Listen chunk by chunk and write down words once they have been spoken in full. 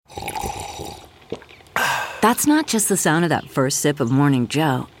That's not just the sound of that first sip of Morning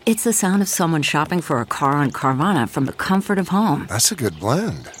Joe. It's the sound of someone shopping for a car on Carvana from the comfort of home. That's a good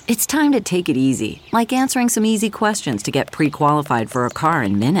blend. It's time to take it easy, like answering some easy questions to get pre-qualified for a car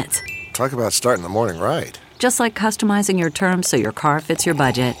in minutes. Talk about starting the morning right. Just like customizing your terms so your car fits your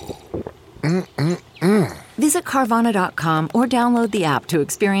budget. Visit Carvana.com or download the app to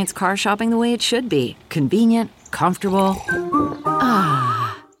experience car shopping the way it should be. Convenient, comfortable.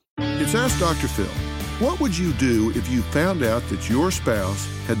 Ah. It's Ask Dr. Phil. What would you do if you found out that your spouse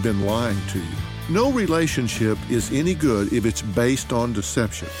had been lying to you? No relationship is any good if it's based on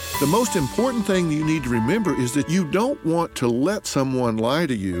deception. The most important thing you need to remember is that you don't want to let someone lie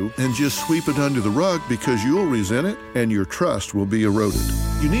to you and just sweep it under the rug because you'll resent it and your trust will be eroded.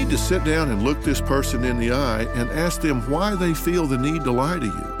 You need to sit down and look this person in the eye and ask them why they feel the need to lie to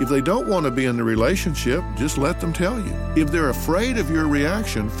you. If they don't want to be in the relationship, just let them tell you. If they're afraid of your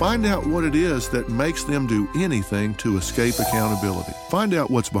reaction, find out what it is that makes them do anything to escape accountability. Find out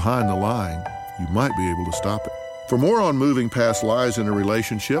what's behind the lying. You might be able to stop it. For more on moving past lies in a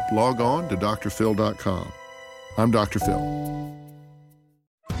relationship, log on to drphil.com. I'm Dr. Phil.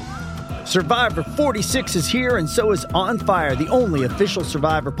 Survivor 46 is here, and so is On Fire, the only official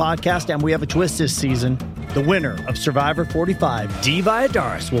Survivor podcast, and we have a twist this season. The winner of Survivor 45, Dee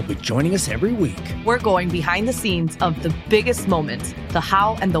Valladares, will be joining us every week. We're going behind the scenes of the biggest moments, the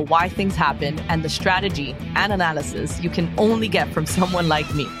how and the why things happen, and the strategy and analysis you can only get from someone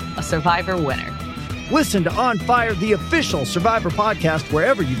like me, a Survivor winner. Listen to On Fire, the official Survivor podcast,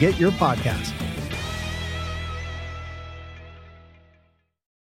 wherever you get your podcasts.